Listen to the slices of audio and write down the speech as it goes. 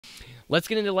let's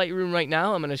get into Lightroom right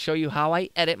now. I'm going to show you how I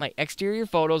edit my exterior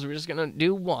photos. We're just going to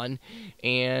do one,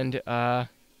 and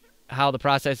how the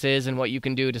process is and what you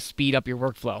can do to speed up your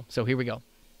workflow. So here we go.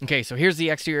 Okay, so here's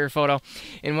the exterior photo,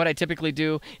 and what I typically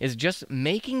do is just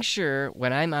making sure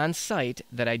when I'm on site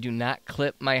that I do not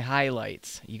clip my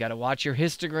highlights. You got to watch your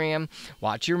histogram,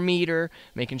 watch your meter,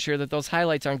 making sure that those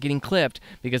highlights aren't getting clipped,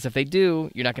 because if they do,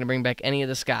 you're not going to bring back any of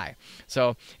the sky.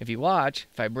 So if you watch,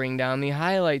 if I bring down the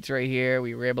highlights right here,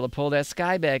 we were able to pull that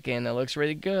sky back in. That looks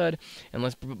really good. And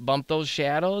let's bump those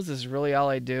shadows. This is really all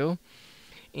I do.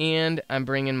 And I'm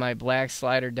bringing my black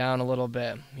slider down a little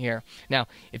bit here. Now,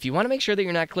 if you want to make sure that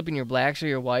you're not clipping your blacks or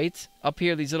your whites, up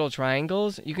here, these little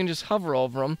triangles, you can just hover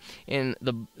over them, and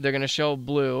they're going to show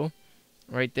blue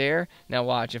right there. Now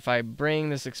watch, if I bring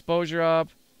this exposure up,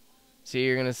 see,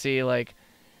 you're going to see like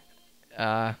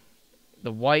the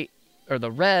white or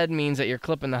the red means that you're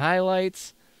clipping the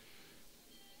highlights,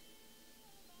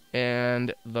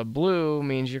 and the blue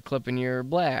means you're clipping your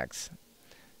blacks.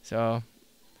 So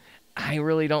I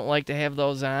really don't like to have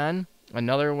those on.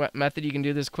 Another method you can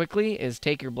do this quickly is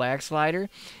take your black slider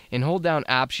and hold down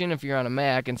Option if you're on a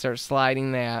Mac and start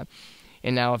sliding that.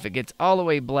 And now if it gets all the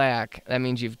way black, that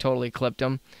means you've totally clipped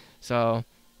them. So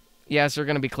yes, they're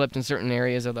going to be clipped in certain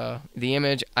areas of the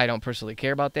image. I don't personally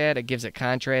care about that. It gives it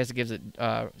contrast. It gives it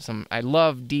I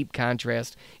love deep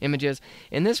contrast images.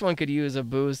 And this one could use a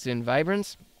boost in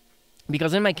vibrance,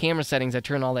 because in my camera settings I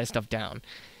turn all that stuff down.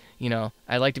 You know,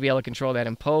 I like to be able to control that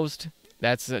in post.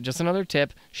 That's just another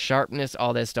tip. Sharpness,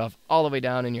 all that stuff, all the way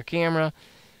down in your camera.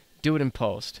 Do it in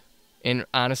post. And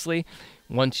honestly,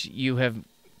 once you have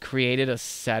created a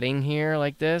setting here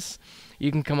like this,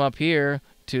 you can come up here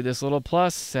to this little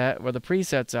plus set where the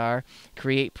presets are,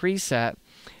 create preset,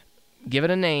 give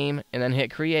it a name, and then hit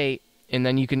create, and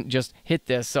then you can just hit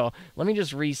this. So let me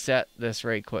just reset this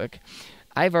right quick.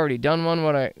 I've already done one,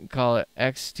 what I call it,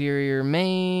 exterior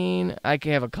main. I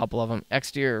can have a couple of them.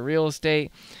 Exterior real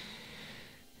estate.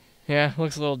 Yeah,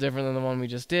 looks a little different than the one we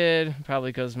just did, probably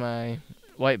because my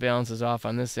white balance is off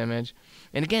on this image.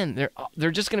 And again,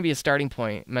 they're just going to be a starting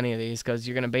point, many of these, because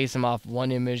you're going to base them off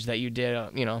one image that you did,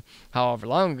 you know, however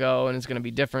long ago, and it's going to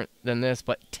be different than this.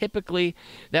 But typically,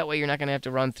 that way you're not going to have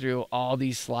to run through all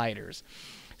these sliders.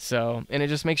 So, and it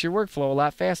just makes your workflow a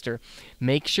lot faster.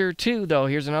 Make sure too, though,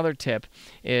 here's another tip,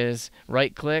 is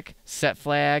right click, set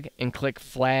flag, and click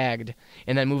flagged,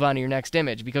 and then move on to your next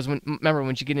image. Because remember,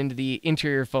 once you get into the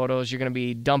interior photos, you're going to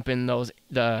be dumping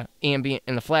the ambient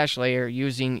and the flash layer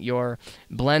using your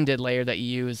blended layer that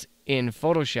you use in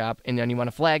Photoshop, and then you want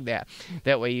to flag that.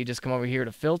 That way you just come over here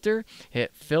to filter,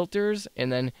 hit filters,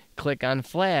 and then click on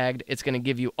flagged. It's going to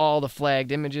give you all the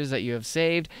flagged images that you have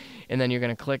saved, and then you're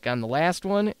going to click on the last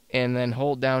one and then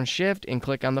hold down shift and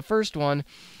click on the first one.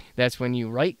 That's when you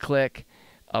right click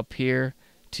up here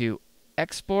to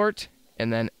export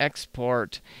and then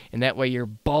export, and that way you're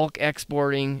bulk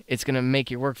exporting. It's going to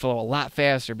make your workflow a lot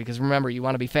faster, because remember, you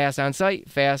want to be fast on site,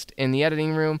 fast in the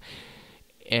editing room.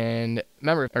 And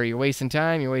remember, you're wasting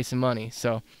time, you're wasting money.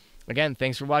 So, again,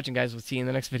 thanks for watching, guys. We'll see you in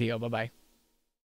the next video. Bye-bye.